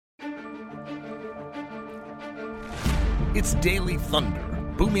It's Daily Thunder,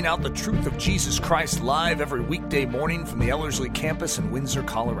 booming out the truth of Jesus Christ live every weekday morning from the Ellerslie campus in Windsor,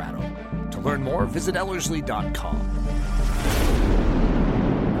 Colorado. To learn more, visit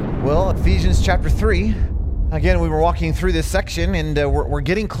Ellerslie.com. Well, Ephesians chapter 3. Again, we were walking through this section, and we're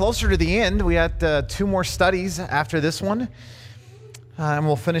getting closer to the end. We had 2 more studies after this one, and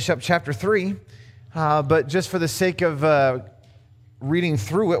we'll finish up chapter 3. But just for the sake of reading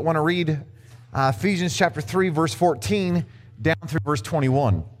through it, I want to read Ephesians chapter 3, verse 14, down through verse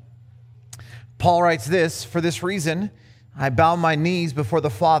 21. Paul writes this, "For this reason, I bow my knees before the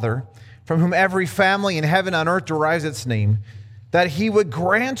Father, from whom every family in heaven and earth derives its name, that he would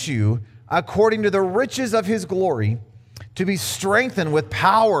grant you, according to the riches of his glory, to be strengthened with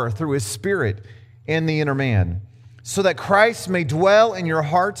power through his Spirit in the inner man, so that Christ may dwell in your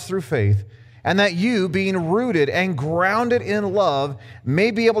hearts through faith, and that you, being rooted and grounded in love, may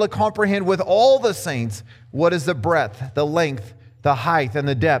be able to comprehend with all the saints what is the breadth, the length, the height, and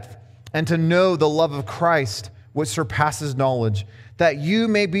the depth, and to know the love of Christ, which surpasses knowledge, that you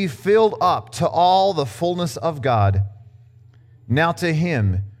may be filled up to all the fullness of God. Now to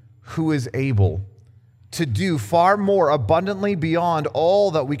him who is able to do far more abundantly beyond all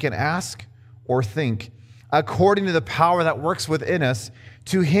that we can ask or think, according to the power that works within us,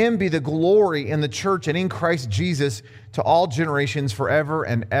 to him be the glory in the church and in Christ Jesus to all generations forever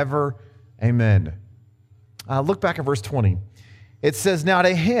and ever. Amen." Look back at verse 20. It says, "Now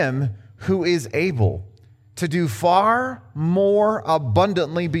to him who is able to do far more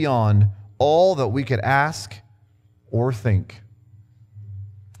abundantly beyond all that we could ask or think."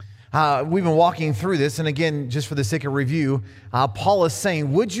 We've been walking through this, and again, just for the sake of review, Paul is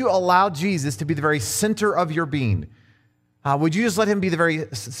saying, would you allow Jesus to be the very center of your being? Would you just let him be the very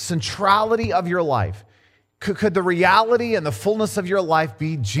centrality of your life? Could the reality and the fullness of your life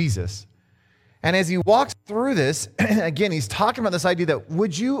be Jesus? And as he walks through this, again, he's talking about this idea that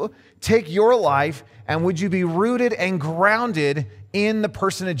would you take your life and would you be rooted and grounded in the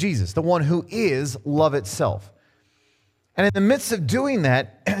person of Jesus, the one who is love itself? And in the midst of doing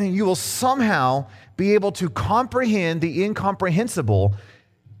that, you will somehow be able to comprehend the incomprehensible,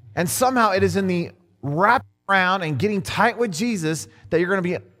 and somehow it is in the wrap around and getting tight with Jesus that you're going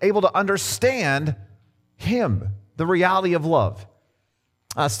to be able to understand him, the reality of love.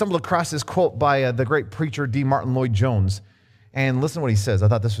 I stumbled across this quote by the great preacher D. Martin Lloyd-Jones, and listen to what he says. I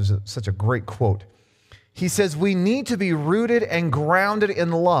thought this was such a great quote. He says, "We need to be rooted and grounded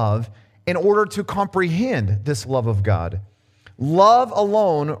in love in order to comprehend this love of God. Love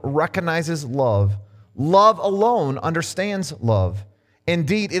alone recognizes love. Love alone understands love.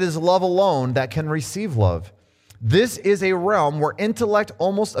 Indeed, it is love alone that can receive love. This is a realm where intellect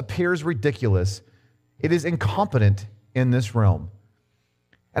almost appears ridiculous. It is incompetent in this realm."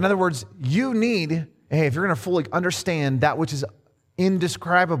 In other words, you need, if you're going to fully understand that which is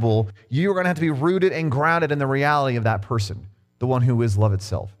indescribable, you're going to have to be rooted and grounded in the reality of that person, the one who is love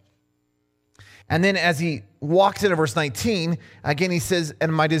itself. And then as he walks into verse 19, again he says,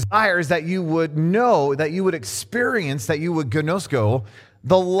 "And my desire is that you would know, that you would experience, that you would gnosko,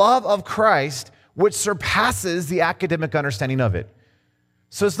 the love of Christ, which surpasses the academic understanding of it."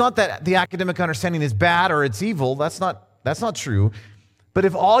 So it's not that the academic understanding is bad or it's evil. That's not true. But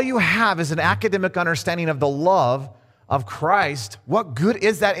if all you have is an academic understanding of the love of Christ, what good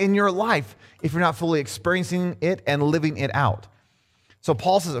is that in your life if you're not fully experiencing it and living it out? So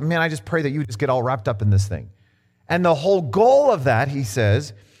Paul says, man, I just pray that you just get all wrapped up in this thing. And the whole goal of that, he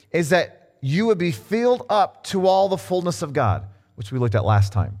says, is that you would be filled up to all the fullness of God, which we looked at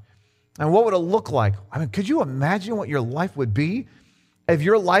last time. And what would it look like? I mean, could you imagine what your life would be if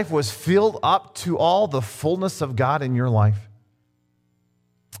your life was filled up to all the fullness of God in your life?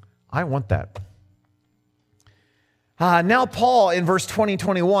 I want that. Now Paul, in verse 20,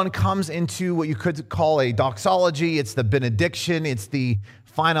 21, comes into what you could call a doxology. It's the benediction. It's the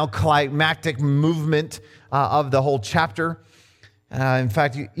final climactic movement of the whole chapter. In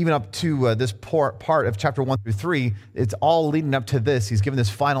fact, even up to this part of chapter 1 through 3, it's all leading up to this. He's given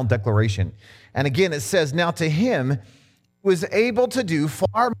this final declaration. And again, it says, "Now to him who is able to do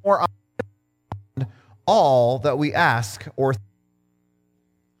far more than all that we ask or think."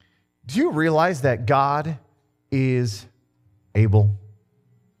 Do you realize that God is able?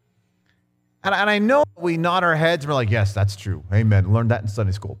 And I know we nod our heads and we're like, yes, that's true. Amen. Learned that in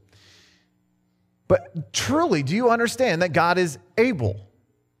Sunday school. But truly, do you understand that God is able?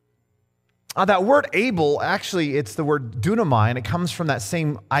 That word able, actually, it's the word dunamai, and it comes from that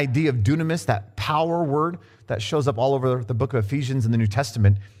same idea of dunamis, that power word that shows up all over the book of Ephesians in the New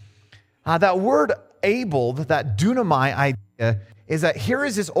Testament. That word able, that dunamai idea, is that here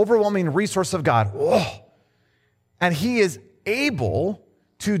is this overwhelming resource of God. Whoa. and he is able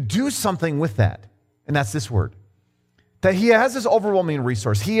to do something with that. And that's this word. That he has this overwhelming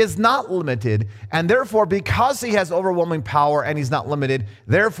resource. He is not limited, and therefore, because he has overwhelming power and he's not limited,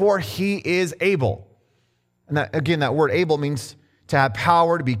 therefore he is able. And that, again, that word able means to have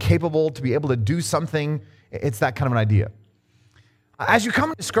power, to be capable, to be able to do something. It's that kind of an idea. As you come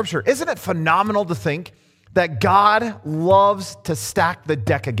into Scripture, isn't it phenomenal to think that God loves to stack the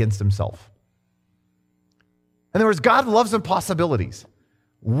deck against himself? In other words, God loves impossibilities.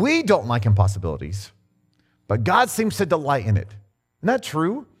 We don't like impossibilities, but God seems to delight in it. Isn't that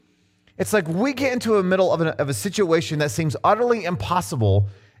true? It's like we get into the middle of a situation that seems utterly impossible,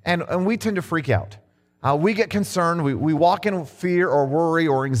 and we tend to freak out. We get concerned. We walk in fear or worry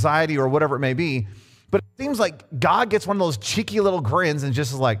or anxiety or whatever it may be, but it seems like God gets one of those cheeky little grins and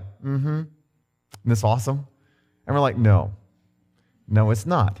just is like, isn't this awesome? And we're like, no, it's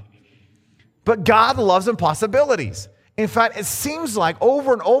not. But God loves impossibilities. In fact, it seems like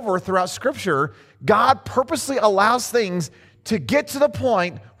over and over throughout Scripture, God purposely allows things to get to the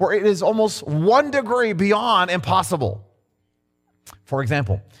point where it is almost 1 degree beyond impossible. For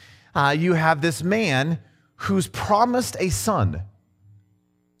example, you have this man who's promised a son. And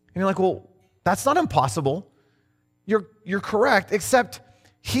you're like, well, that's not impossible. You're correct, except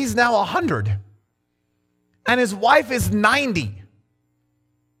he's now 100. And his wife is 90.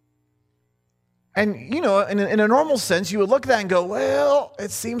 And, in a normal sense, you would look at that and go, well, it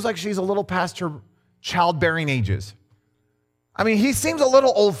seems like she's a little past her childbearing ages. I mean, he seems a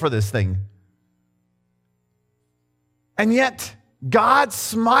little old for this thing. And yet, God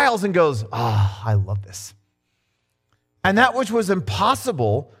smiles and goes, I love this. And that which was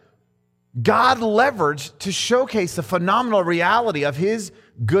impossible, God leveraged to showcase the phenomenal reality of his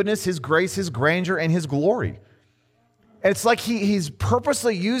goodness, his grace, his grandeur, and his glory. It's like he's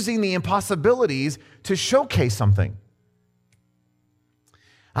purposely using the impossibilities to showcase something.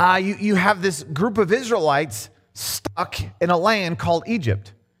 You have this group of Israelites stuck in a land called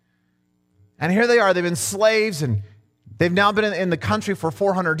Egypt. And here they are. They've been slaves, and they've now been in the country for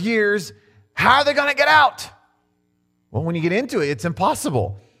 400 years. How are they going to get out? Well, when you get into it, it's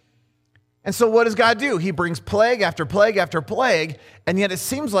impossible. And so what does God do? He brings plague after plague after plague, and yet it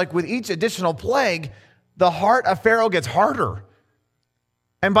seems like with each additional plague, the heart of Pharaoh gets harder.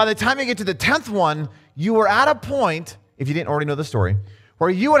 And by the time you get to the 10th one, you are at a point, if you didn't already know the story, where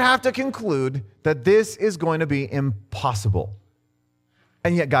you would have to conclude that this is going to be impossible.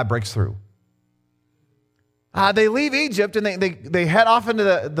 And yet God breaks through. They leave Egypt and they head off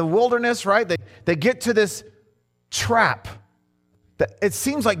into the wilderness, right? They get to this trap that it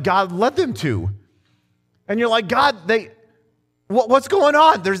seems like God led them to. And you're like, God, what's going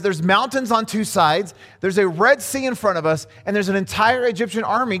on? There's mountains on two sides. There's a Red Sea in front of us, and there's an entire Egyptian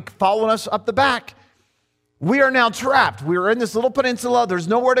army following us up the back. We are now trapped. We are in this little peninsula. There's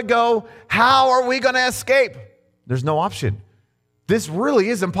nowhere to go. How are we going to escape? There's no option. This really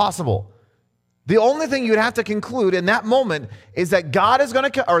is impossible. The only thing you'd have to conclude in that moment is that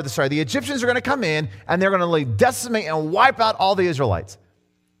the Egyptians are going to come in, and they're going to decimate and wipe out all the Israelites.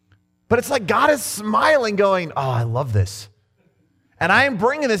 But it's like God is smiling, going, oh, I love this. And I am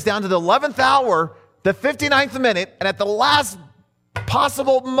bringing this down to the 11th hour, the 59th minute, and at the last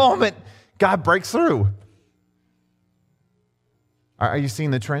possible moment, God breaks through. Are you seeing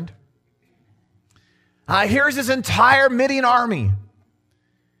the trend? Here's this entire Midian army,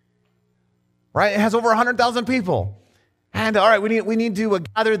 right? It has over 100,000 people. And all right, we need to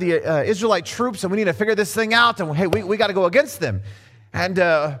gather the Israelite troops, and we need to figure this thing out. And hey, we got to go against them. And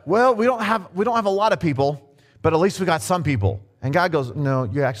we don't have a lot of people, but at least we got some people. And God goes, no,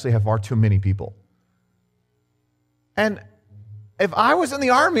 you actually have far too many people. And if I was in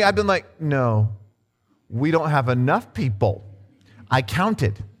the army, I'd been like, no, we don't have enough people. I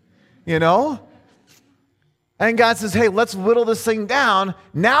counted, And God says, hey, let's whittle this thing down.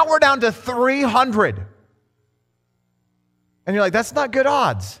 Now we're down to 300. And you're like, that's not good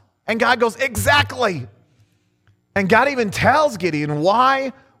odds. And God goes, exactly. And God even tells Gideon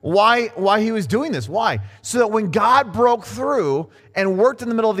why he was doing this. Why? So that when God broke through and worked in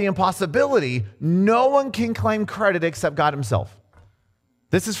the middle of the impossibility, no one can claim credit except God himself.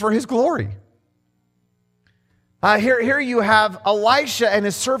 This is for his glory. Here you have Elisha and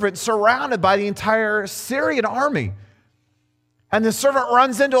his servant surrounded by the entire Syrian army. And the servant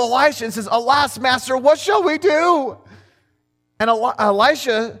runs into Elisha and says, alas, master, what shall we do? And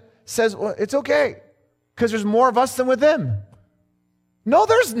Elisha says, well, it's okay, because there's more of us than with them. No,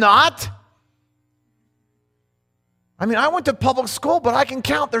 there's not. I mean, I went to public school, but I can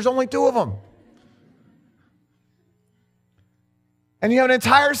count. There's only 2 of them. And you have an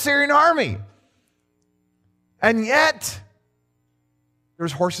entire Syrian army. And yet,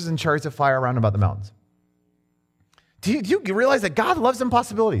 there's horses and chariots of fire around about the mountains. Do you realize that God loves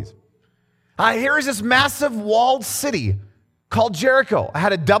impossibilities? Here is this massive walled city called Jericho. I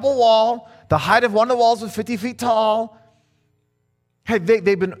had a double wall. The height of one of the walls was 50 feet tall. Hey,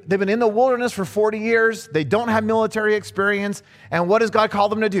 they've been in the wilderness for 40 years. They don't have military experience. And what does God call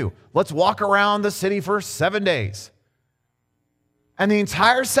them to do? Let's walk around the city for 7 days. And the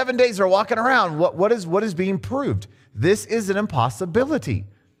entire 7 days they're walking around. What is being proved? This is an impossibility.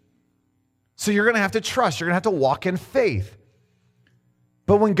 So you're going to have to trust. You're going to have to walk in faith.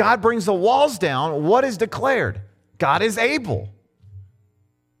 But when God brings the walls down, what is declared? God is able.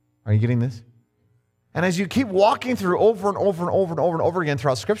 Are you getting this? And as you keep walking through over and over and over and over and over again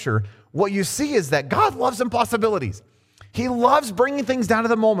throughout Scripture, what you see is that God loves impossibilities. He loves bringing things down to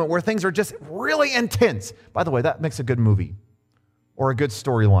the moment where things are just really intense. By the way, that makes a good movie or a good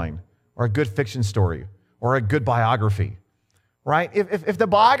storyline or a good fiction story or a good biography, right? If the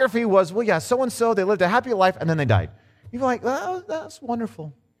biography was, well, yeah, so-and-so, they lived a happy life and then they died. You'd be like, oh, that's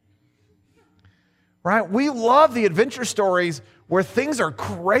wonderful, right? We love the adventure stories where things are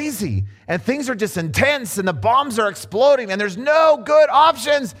crazy and things are just intense and the bombs are exploding and there's no good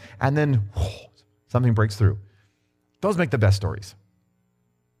options. And then something breaks through. Those make the best stories,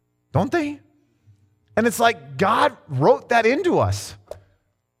 don't they? And it's like God wrote that into us.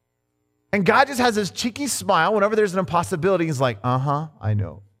 And God just has this cheeky smile whenever there's an impossibility. He's like, I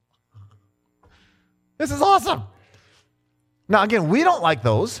know. This is awesome. Now, again, we don't like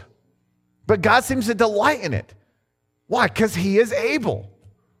those, but God seems to delight in it. Why? Because he is able.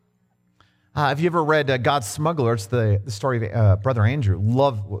 Have you ever read God's Smuggler? It's the story of Brother Andrew.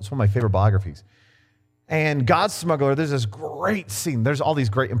 It's one of my favorite biographies. And God's Smuggler, there's this great scene. There's all these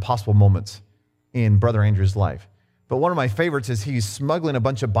great impossible moments in Brother Andrew's life. But one of my favorites is he's smuggling a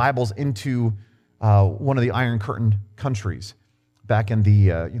bunch of Bibles into one of the Iron Curtain countries back in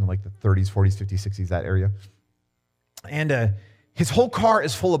the like the 30s, 40s, 50s, 60s, that area. And his whole car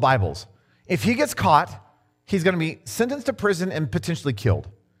is full of Bibles. If he gets caught, he's going to be sentenced to prison and potentially killed.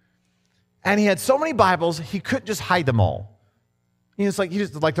 And he had so many Bibles, he couldn't just hide them all. He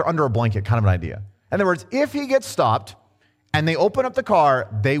like they're under a blanket, kind of an idea. In other words, if he gets stopped and they open up the car,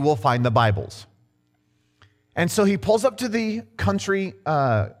 they will find the Bibles. And so he pulls up to the country,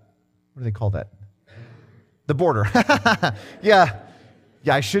 what do they call that? The border. Yeah,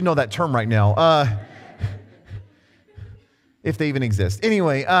 I should know that term right now. If they even exist.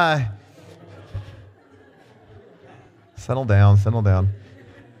 Anyway, settle down.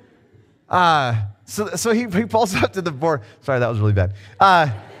 So he pulls up to the border. Sorry, that was really bad.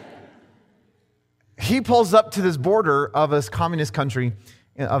 He pulls up to this border of this communist country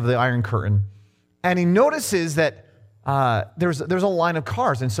of the Iron Curtain, and he notices that there's a line of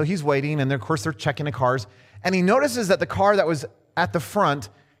cars, and so he's waiting, and of course they're checking the cars, and he notices that the car that was at the front,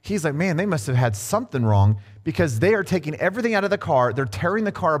 he's like, man, they must have had something wrong because they are taking everything out of the car, they're tearing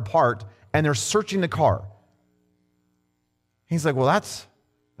the car apart, and they're searching the car. He's like, well, that's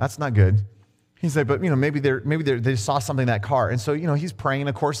not good. He's like, but maybe they saw something in that car, and so he's praying. And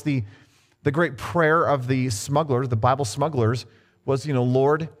of course, the great prayer of the smugglers, the Bible smugglers, was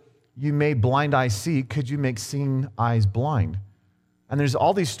Lord, you made blind eyes see. Could you make seeing eyes blind? And there's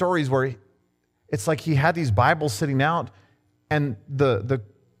all these stories where it's like he had these Bibles sitting out, and the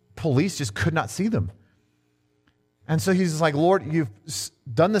police just could not see them. And so he's like, Lord, you've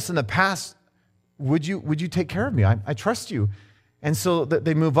done this in the past. Would you take care of me? I trust you. And so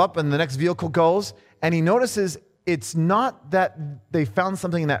they move up, and the next vehicle goes, and he notices it's not that they found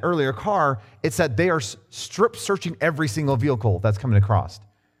something in that earlier car, it's that they are strip searching every single vehicle that's coming across.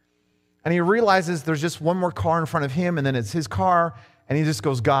 And he realizes there's just one more car in front of him, and then it's his car, and he just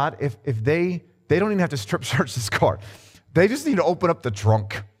goes, God, if they don't even have to strip search this car. They just need to open up the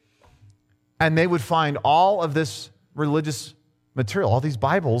trunk, and they would find all of this religious material, all these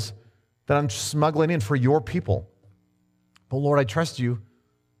Bibles that I'm smuggling in for your people. But Lord, I trust you,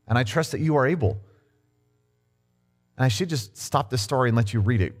 and I trust that you are able. And I should just stop this story and let you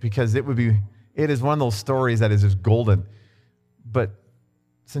read it, because it is one of those stories that is just golden. But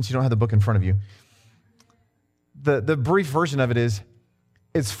since you don't have the book in front of you, the brief version of it is,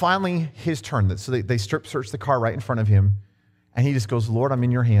 it's finally his turn. So they strip search the car right in front of him, and he just goes, Lord, I'm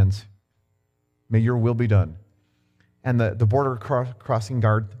in your hands. May your will be done. And the border crossing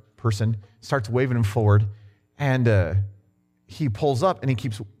guard person starts waving him forward, and he pulls up, and he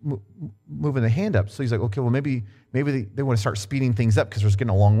keeps moving the hand up. So he's like, okay, well, maybe they want to start speeding things up because there's getting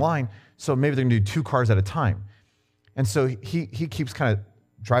a long line, so maybe they're going to do 2 cars at a time. And so he keeps kind of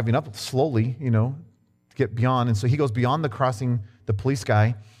driving up slowly, to get beyond. And so he goes beyond the crossing, the police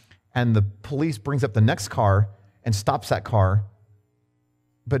guy, and the police brings up the next car and stops that car,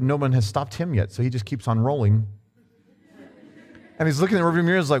 but no one has stopped him yet, so he just keeps on rolling. And he's looking in the rearview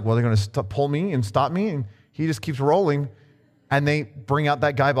mirror, like, well, they're going to pull me and stop me, and he just keeps rolling. And they bring out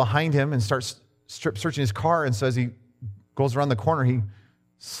that guy behind him and starts strip searching his car, and so as he goes around the corner, he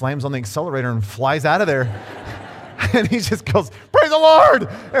slams on the accelerator and flies out of there. And he just goes, praise the Lord!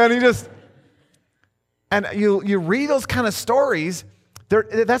 And you read those kind of stories,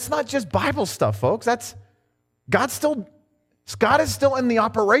 that's not just Bible stuff, folks. God is still in the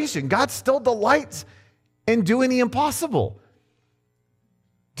operation. God still delights in doing the impossible.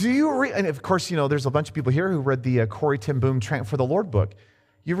 Do you read, and of course, there's a bunch of people here who read the Corrie ten Boom Tramp for the Lord book.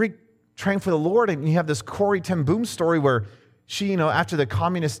 You read Tramp for the Lord, and you have this Corrie ten Boom story where she, after the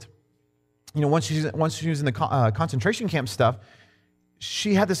communist, once she was in the concentration camp stuff,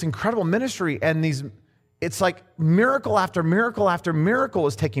 she had this incredible ministry, and it's like miracle after miracle after miracle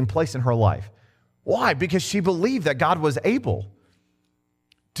was taking place in her life. Why? Because she believed that God was able.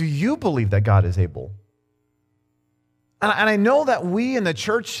 Do you believe that God is able? And I know that we in the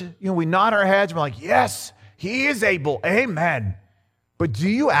church, we nod our heads, and we're like, yes, he is able, amen. But do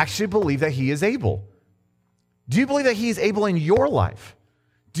you actually believe that he is able? Do you believe that he is able in your life?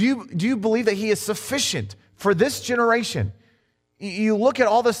 Do you believe that he is sufficient for this generation? You look at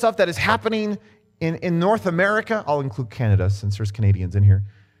all the stuff that is happening in North America. I'll include Canada since there's Canadians in here.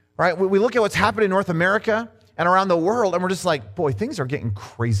 Right? We look at what's happening in North America and around the world, and we're just like, boy, things are getting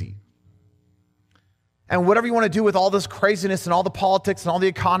crazy. And whatever you want to do with all this craziness and all the politics and all the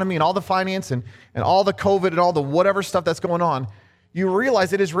economy and all the finance and all the COVID and all the whatever stuff that's going on, you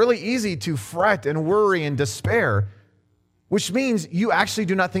realize it is really easy to fret and worry and despair, which means you actually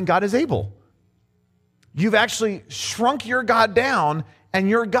do not think God is able. You've actually shrunk your God down, and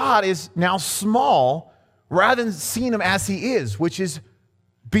your God is now small rather than seeing him as he is, which is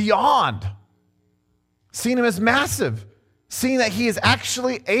beyond. Seeing him as massive. Seeing that he is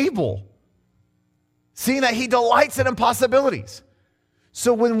actually able. Seeing that he delights in impossibilities.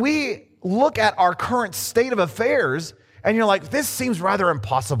 So when we look at our current state of affairs, and you're like, this seems rather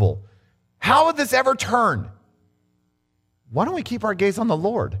impossible. How would this ever turn? Why don't we keep our gaze on the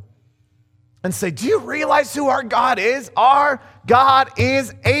Lord and say, do you realize who our God is? Our God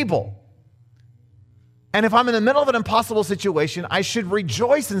is able. And if I'm in the middle of an impossible situation, I should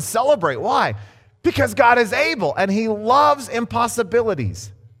rejoice and celebrate. Why? Because God is able, and he loves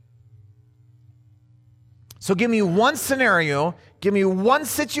impossibilities. So give me one scenario, give me one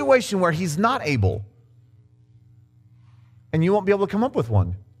situation where he's not able, and you won't be able to come up with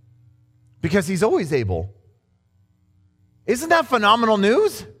one because he's always able. Isn't that phenomenal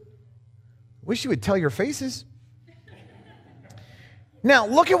news? Wish you would tell your faces. Now,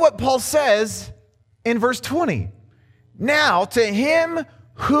 look at what Paul says in verse 20. Now, to him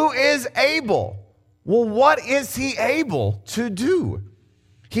who is able. Well, what is he able to do?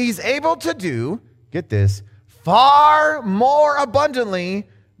 He's able to do, get this, far more abundantly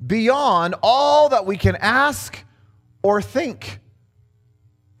beyond all that we can ask or think.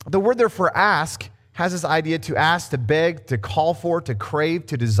 The word there for ask has this idea to ask, to beg, to call for, to crave,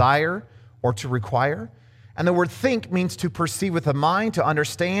 to desire, or to require. And the word think means to perceive with the mind, to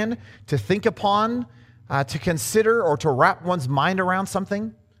understand, to think upon, to consider, or to wrap one's mind around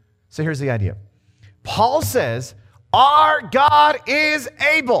something. So here's the idea. Paul says, our God is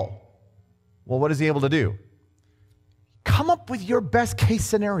able. Well, what is he able to do? Come up with your best case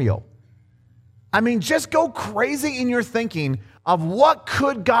scenario. I mean, just go crazy in your thinking of what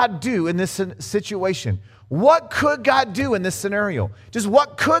could God do in this situation? What could God do in this scenario? Just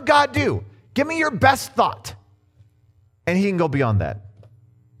what could God do? Give me your best thought. And he can go beyond that.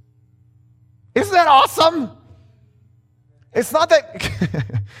 Isn't that awesome? It's not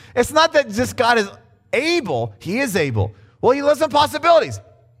that just God is able. He is able. Well, he loves impossibilities.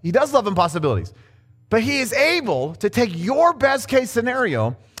 He does love impossibilities. But he is able to take your best case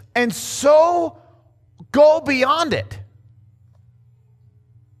scenario and so go beyond it.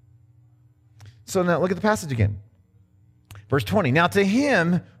 So now look at the passage again. Verse 20. Now to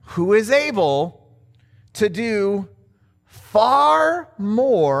him who is able to do far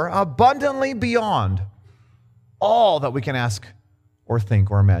more abundantly beyond all that we can ask or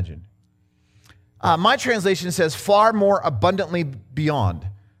think or imagine. My translation says far more abundantly beyond.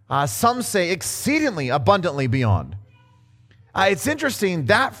 Some say exceedingly abundantly beyond. It's interesting,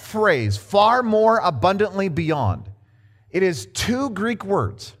 that phrase, far more abundantly beyond, it is two Greek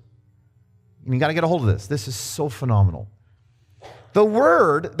words. And you got to get a hold of this. This is so phenomenal. The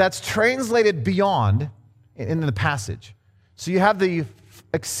word that's translated beyond in the passage. So you have the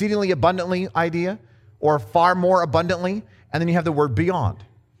exceedingly abundantly idea, or far more abundantly, and then you have the word beyond.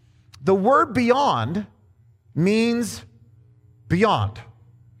 The word beyond means beyond.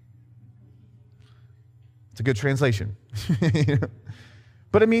 It's a good translation.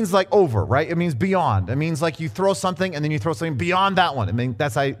 But it means like over, right? It means beyond. It means like you throw something and then you throw something beyond that one. I mean,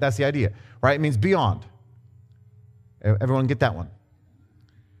 that's the idea, right? It means beyond. Everyone get that one?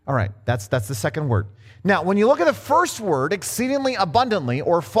 All right, that's the second word. Now, when you look at the first word, exceedingly abundantly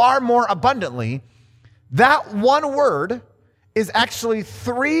or far more abundantly, that one word is actually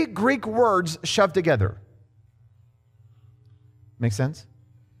 3 Greek words shoved together. Make sense?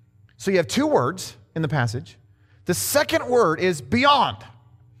 So you have 2 words in the passage. The second word is beyond.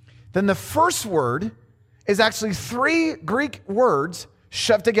 Then the first word is actually 3 Greek words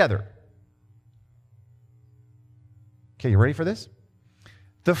shoved together. Okay, you ready for this?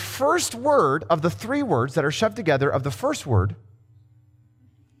 The first word of the 3 words that are shoved together of the first word,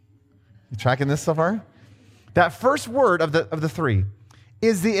 you tracking this so far? That first word of the 3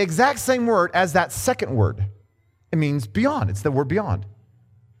 is the exact same word as that second word. It means beyond. It's the word beyond.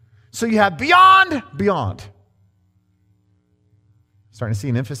 So you have beyond, beyond. Starting to see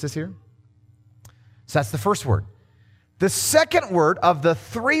an emphasis here? So that's the first word. The second word of the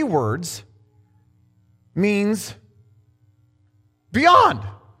 3 words means beyond,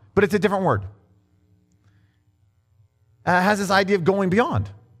 but it's a different word. It has this idea of going beyond.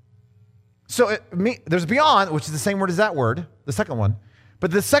 So there's beyond, which is the same word as that word, the second one.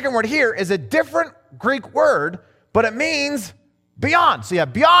 But the second word here is a different Greek word, but it means beyond. So you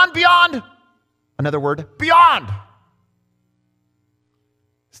have beyond, beyond, another word, beyond.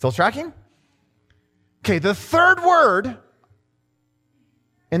 Still tracking? Okay, the third word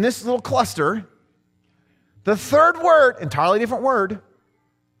in this little cluster, the third word, entirely different word. Do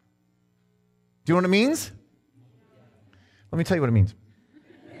you know what it means? Let me tell you what it means.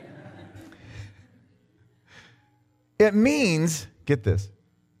 It means, get this,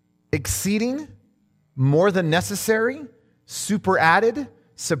 exceeding, more than necessary, superadded,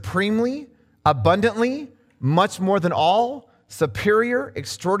 supremely, abundantly, much more than all, superior,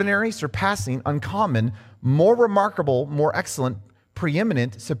 extraordinary, surpassing, uncommon, more remarkable, more excellent,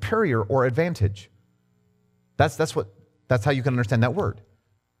 preeminent, superior, or advantage. That's how you can understand that word.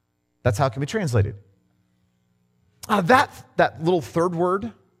 That's how it can be translated. That little third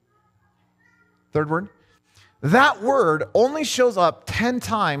word, that word only shows up 10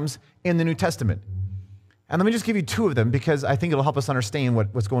 times in the New Testament. And let me just give you 2 of them because I think it'll help us understand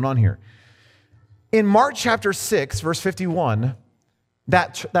what's going on here. In Mark chapter 6, verse 51,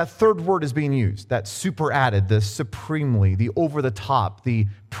 that third word is being used, that superadded, the supremely, the over the top, the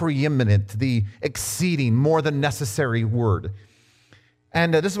preeminent, the exceeding, more than necessary word.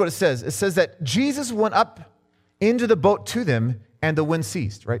 And this is what it says. It says that Jesus went up into the boat to them and the wind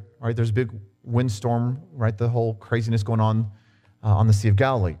ceased, right? All right, there's a big windstorm, right? The whole craziness going on the Sea of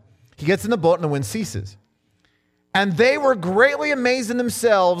Galilee. He gets in the boat and the wind ceases. And they were greatly amazed in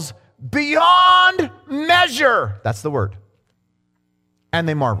themselves beyond measure. That's the word. And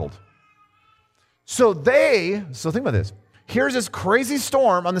they marveled. So think about this. Here's this crazy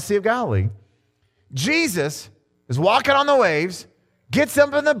storm on the Sea of Galilee. Jesus is walking on the waves, gets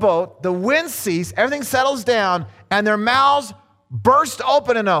up in the boat, the wind ceases, everything settles down, and their mouths burst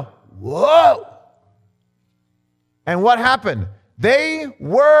open in a whoa. And what happened? They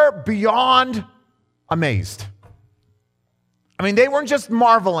were beyond amazed. I mean, they weren't just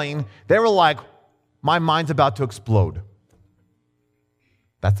marveling. They were like, my mind's about to explode.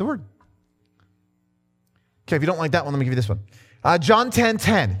 That's the word. Okay, if you don't like that one, let me give you this one. John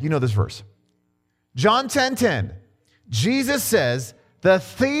 10:10. You know this verse. John 10:10. Jesus says, the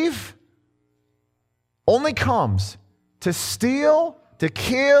thief only comes to steal, to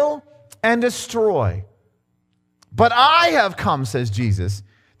kill, and destroy. But I have come, says Jesus,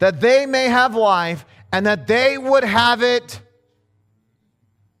 that they may have life and that they would have it,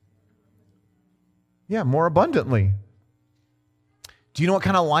 more abundantly. Do you know what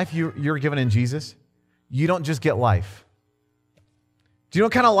kind of life you're given in Jesus? You don't just get life. Do you know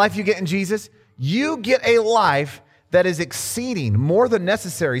what kind of life you get in Jesus? You get a life that is exceeding, more than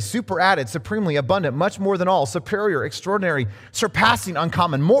necessary, superadded, supremely abundant, much more than all, superior, extraordinary, surpassing,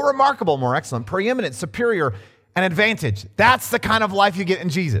 uncommon, more remarkable, more excellent, preeminent, superior, and advantage. That's the kind of life you get in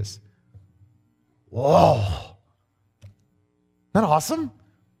Jesus. Whoa. Isn't that awesome?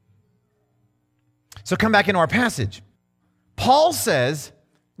 So come back into our passage. Paul says,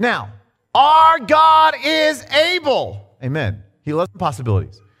 now, our God is able. Amen. He loves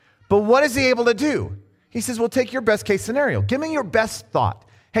possibilities. But what is he able to do? He says, well, take your best case scenario. Give me your best thought.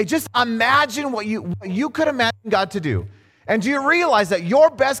 Hey, just imagine what you could imagine God to do. And do you realize that your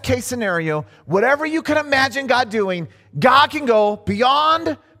best case scenario, whatever you can imagine God doing, God can go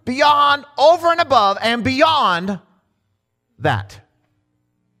beyond, beyond, over and above, and beyond that.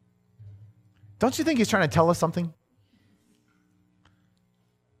 Don't you think he's trying to tell us something?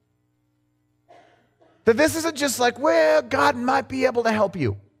 That this isn't just like, well, God might be able to help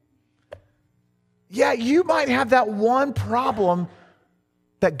you. Yeah, you might have that one problem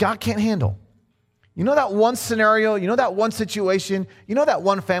that God can't handle. You know that one scenario, you know that one situation, you know that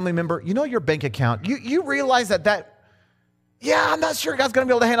one family member, you know your bank account. You realize that, yeah, I'm not sure God's going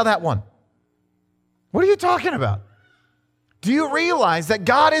to be able to handle that one. What are you talking about? Do you realize that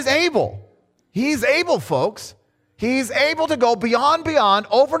God is able? He's able, folks. He's able to go beyond,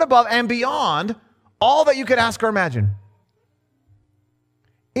 over and above, and beyond all that you could ask or imagine.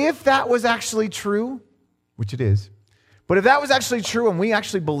 If that was actually true, which it is, but if that was actually true and we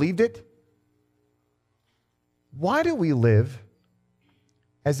actually believed it, why do we live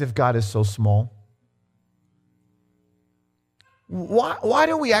as if God is so small? Why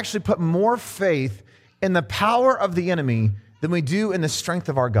do we actually put more faith in the power of the enemy than we do in the strength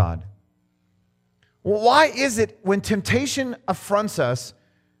of our God? Why is it when temptation affronts us,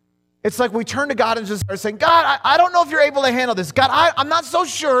 it's like we turn to God and just start saying, God, I don't know if you're able to handle this. God, I'm not so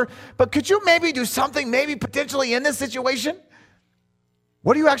sure, but could you maybe do something, maybe potentially in this situation?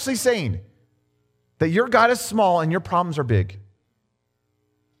 What are you actually saying? That your God is small and your problems are big.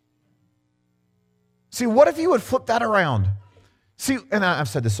 See, what if you would flip that around? See, and I've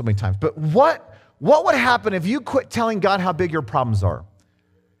said this so many times, but what would happen if you quit telling God how big your problems are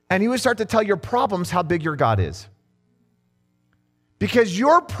and you would start to tell your problems how big your God is? Because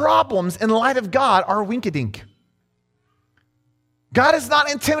your problems in light of God are winkadink. God is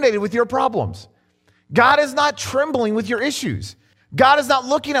not intimidated with your problems. God is not trembling with your issues. God is not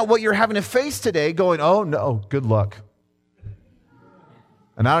looking at what you're having to face today going, oh no, good luck.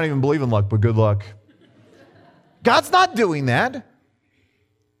 And I don't even believe in luck, but good luck. God's not doing that.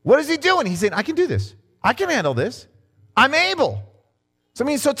 What is he doing? He's saying, I can do this. I can handle this. I'm able.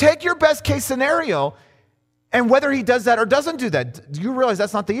 So take your best case scenario, and whether he does that or doesn't do that, do you realize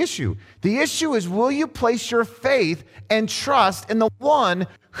that's not the issue? The issue is, will you place your faith and trust in the one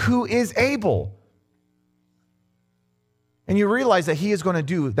who is able? And you realize that he is going to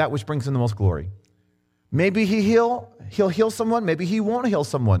do that which brings him the most glory. Maybe he'll heal someone, maybe he won't heal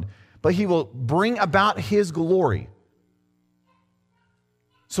someone, but he will bring about his glory.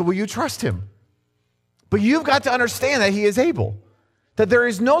 So will you trust him? But you've got to understand that he is able. That there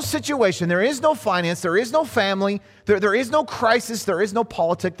is no situation, there is no finance, there is no family, there is no crisis, there is no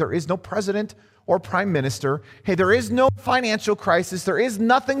politic, there is no president or prime minister. Hey, there is no financial crisis, there is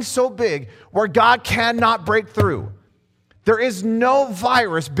nothing so big where God cannot break through. There is no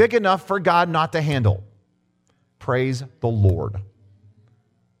virus big enough for God not to handle. Praise the Lord.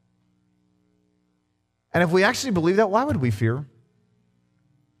 And if we actually believe that, why would we fear?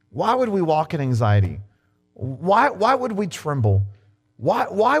 Why would we walk in anxiety? Why would we tremble?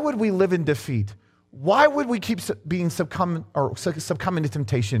 Why would we live in defeat? Why would we keep succumbing to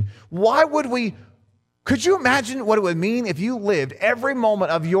temptation? Why would we? Could you imagine what it would mean if you lived every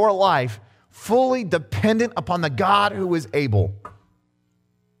moment of your life fully dependent upon the God who is able?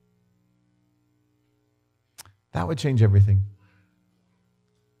 That would change everything.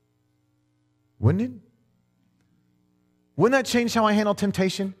 Wouldn't it? Wouldn't that change how I handle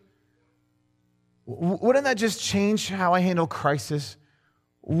temptation? Wouldn't that just change how I handle crisis?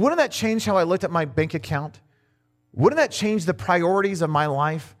 Wouldn't that change how I looked at my bank account? Wouldn't that change the priorities of my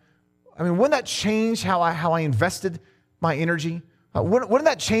life? I mean, wouldn't that change how I invested my energy? Wouldn't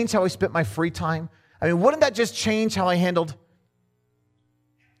that change how I spent my free time? I mean, wouldn't that just change how I handled?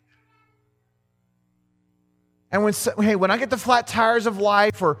 And when I get the flat tires of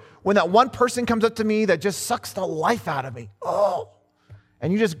life, or when that one person comes up to me that just sucks the life out of me,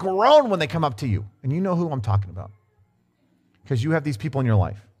 and you just groan when they come up to you, and you know who I'm talking about. Because you have these people in your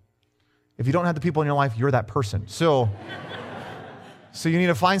life. If you don't have the people in your life, you're that person. So you need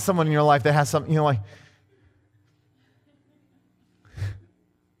to find someone in your life that has something, like.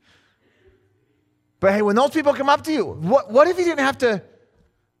 But hey, when those people come up to you, what if you didn't have to,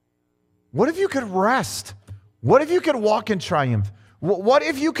 what if you could rest? What if you could walk in triumph? What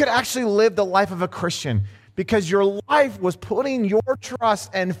if you could actually live the life of a Christian? Because your life was putting your trust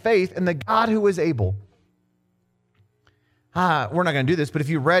and faith in the God who is able. We're not going to do this, but if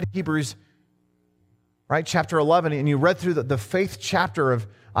you read Hebrews, right, chapter 11, and you read through the faith chapter of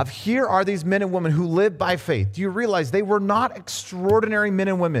here are these men and women who live by faith. Do you realize they were not extraordinary men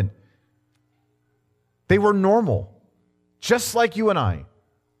and women? They were normal, just like you and I.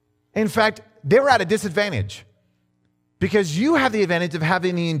 In fact, they were at a disadvantage because you have the advantage of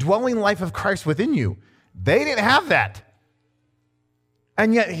having the indwelling life of Christ within you. They didn't have that.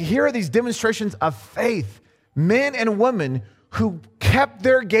 And yet here are these demonstrations of faith, men and women who kept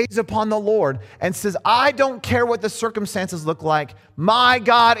their gaze upon the Lord and says, I don't care what the circumstances look like. My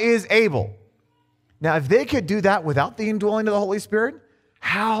God is able. Now, if they could do that without the indwelling of the Holy Spirit,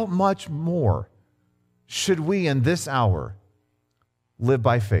 how much more should we in this hour live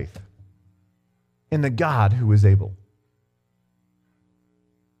by faith in the God who is able?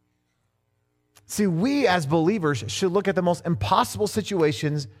 See, we as believers should look at the most impossible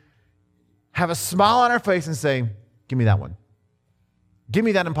situations, have a smile on our face and say, give me that one. Give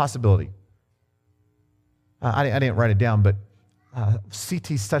me that impossibility. I didn't write it down, but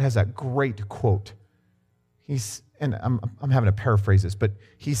C.T. Studd has that great quote. I'm having to paraphrase this, but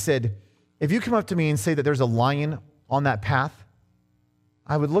he said, if you come up to me and say that there's a lion on that path,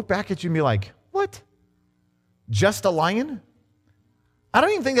 I would look back at you and be like, what? Just a lion? I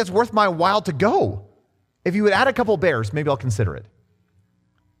don't even think that's worth my while to go. If you would add a couple bears, maybe I'll consider it.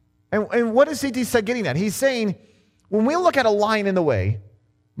 And what is C.T. Studd getting at? He's saying, when we look at a lion in the way,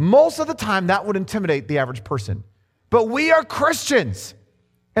 most of the time that would intimidate the average person. But we are Christians,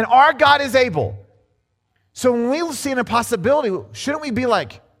 and our God is able. So when we see an impossibility, shouldn't we be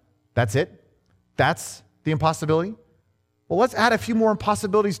like, that's it? That's the impossibility? Well, let's add a few more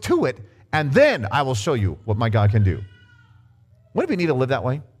impossibilities to it, and then I will show you what my God can do. Wouldn't it be neat to live that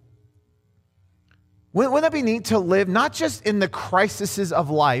way? Wouldn't it be neat to live not just in the crises of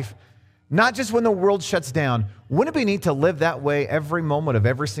life, not just when the world shuts down? Wouldn't it be neat to live that way every moment of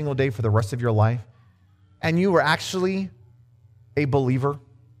every single day for the rest of your life? And you were actually a believer?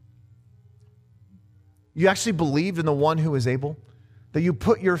 You actually believed in the one who is able? That you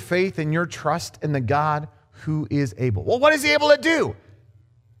put your faith and your trust in the God who is able. Well, what is he able to do?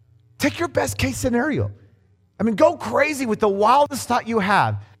 Take your best case scenario. I mean, go crazy with the wildest thought you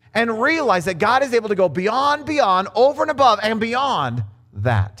have and realize that God is able to go beyond, over and above, and beyond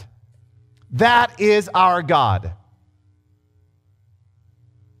that. That is our God.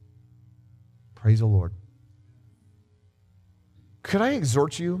 Praise the Lord. Could I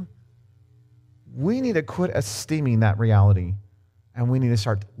exhort you? We need to quit esteeming that reality, and we need to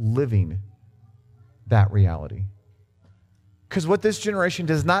start living that reality. Because what this generation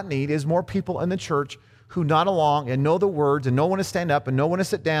does not need is more people in the church who nod along and know the words and know when to stand up and know when to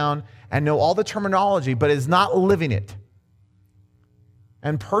sit down and know all the terminology, but is not living it.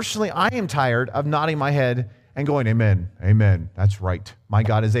 And personally, I am tired of nodding my head and going, amen, amen, that's right, my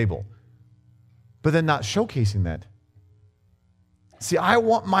God is able. But then not showcasing that. See, I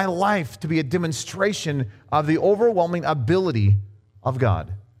want my life to be a demonstration of the overwhelming ability of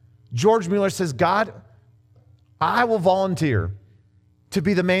God. George Mueller says, God, I will volunteer to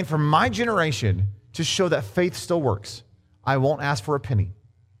be the man from my generation to show that faith still works. I won't ask for a penny.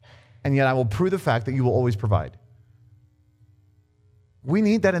 And yet I will prove the fact that you will always provide. We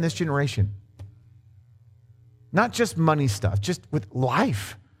need that in this generation. Not just money stuff, just with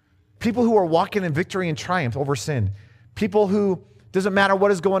life. People who are walking in victory and triumph over sin. People who, doesn't matter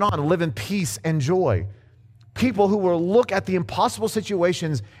what is going on, live in peace and joy. People who will look at the impossible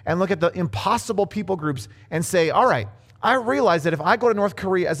situations and look at the impossible people groups and say, all right, I realize that if I go to North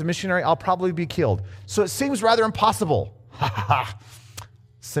Korea as a missionary, I'll probably be killed. So it seems rather impossible.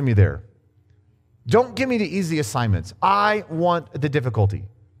 Send me there. Don't give me the easy assignments. I want the difficulty.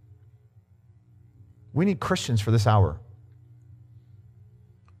 We need Christians for this hour.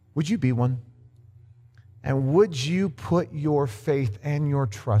 Would you be one? And would you put your faith and your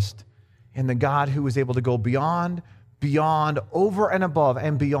trust in the God who is able to go beyond, over and above,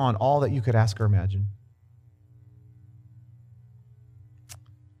 and beyond all that you could ask or imagine?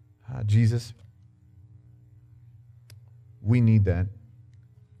 Jesus, we need that.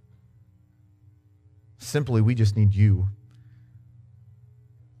 Simply, we just need you.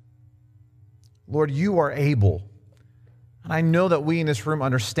 Lord, you are able. And I know that we in this room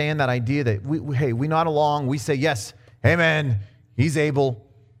understand that idea that we nod along, we say, yes, amen, he's able.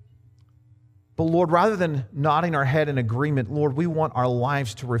 But Lord, rather than nodding our head in agreement, Lord, we want our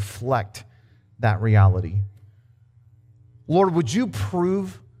lives to reflect that reality. Lord, would you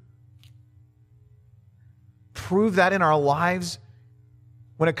prove that in our lives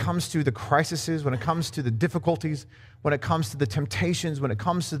when it comes to the crises, when it comes to the difficulties, when it comes to the temptations, when it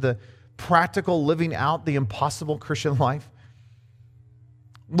comes to the practical living out the impossible Christian life.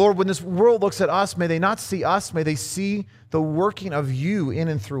 Lord, when this world looks at us, may they not see us, may they see the working of you in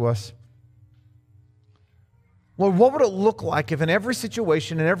and through us. Lord, what would it look like if in every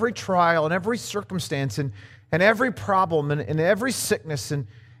situation, in every trial, in every circumstance, and every problem, and in every sickness, and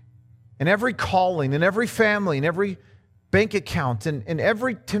in every calling, in every family, in every bank account, and in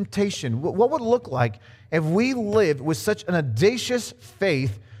every temptation, what would it look like if we live with such an audacious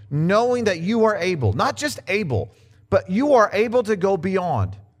faith, knowing that you are able, not just able, but you are able to go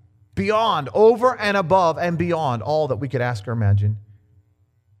beyond, over and above and beyond all that we could ask or imagine.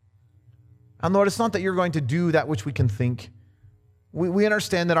 And Lord, it's not that you're going to do that which we can think. We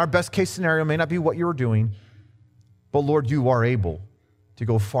understand that our best case scenario may not be what you're doing, but Lord, you are able to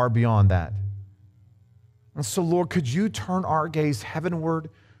go far beyond that. And so, Lord, could you turn our gaze heavenward?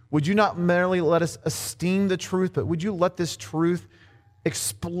 Would you not merely let us esteem the truth, but would you let this truth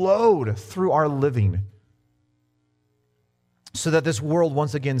explode through our living so that this world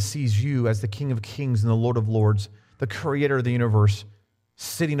once again sees you as the King of Kings and the Lord of Lords, the creator of the universe,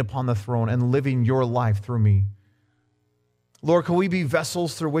 sitting upon the throne and living your life through me. Lord, can we be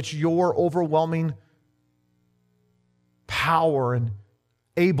vessels through which your overwhelming power and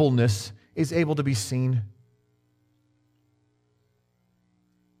ableness is able to be seen?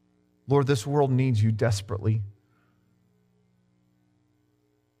 Lord, this world needs you desperately.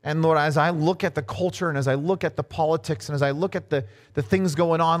 And Lord, as I look at the culture and as I look at the politics and as I look at the things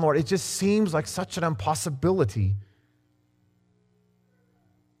going on, Lord, it just seems like such an impossibility.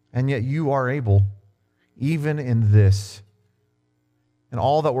 And yet you are able, even in this, and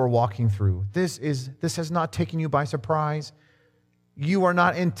all that we're walking through. This has not taken you by surprise. You are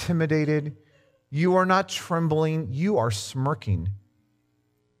not intimidated. You are not trembling. You are smirking.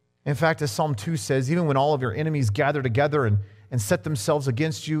 In fact, as Psalm 2 says, even when all of your enemies gather together and set themselves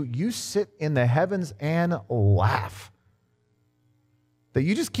against you, you sit in the heavens and laugh. That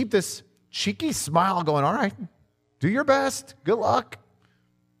you just keep this cheeky smile going, all right, do your best, good luck.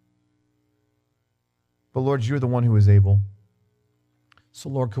 But Lord, you're the one who is able. So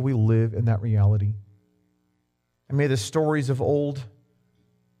Lord, could we live in that reality? And may the stories of old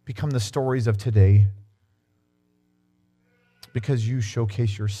become the stories of today, because you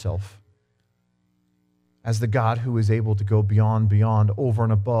showcase yourself as the God who is able to go beyond, over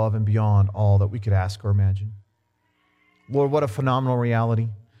and above and beyond all that we could ask or imagine. Lord, what a phenomenal reality.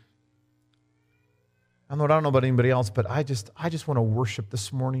 And Lord, I don't know about anybody else, but I just want to worship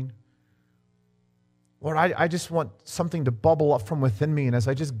this morning. Lord, I just want something to bubble up from within me, and as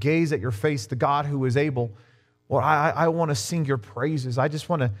I just gaze at your face, the God who is able, Lord, I want to sing your praises. I just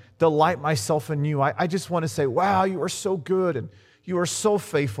want to delight myself in you. I just want to say, wow, you are so good, and you are so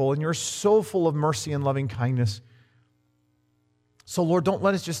faithful, and you're so full of mercy and loving kindness. So, Lord, don't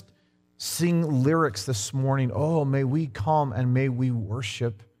let us just sing lyrics this morning. Oh, may we come and may we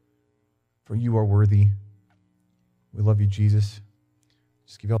worship, for you are worthy. We love you, Jesus.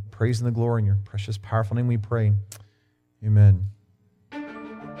 Just give you all the praise and the glory in your precious, powerful name we pray. Amen.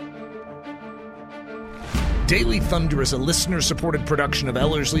 Daily Thunder is a listener-supported production of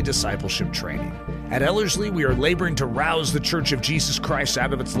Ellerslie Discipleship Training. At Ellerslie, we are laboring to rouse the Church of Jesus Christ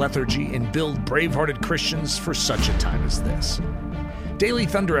out of its lethargy and build brave-hearted Christians for such a time as this. Daily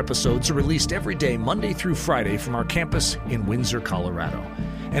Thunder episodes are released every day, Monday through Friday, from our campus in Windsor, Colorado.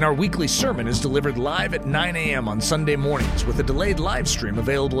 And our weekly sermon is delivered live at 9 a.m. on Sunday mornings with a delayed live stream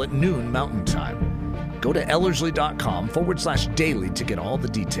available at noon Mountain Time. Go to ellerslie.com/daily to get all the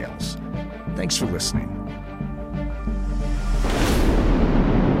details. Thanks for listening.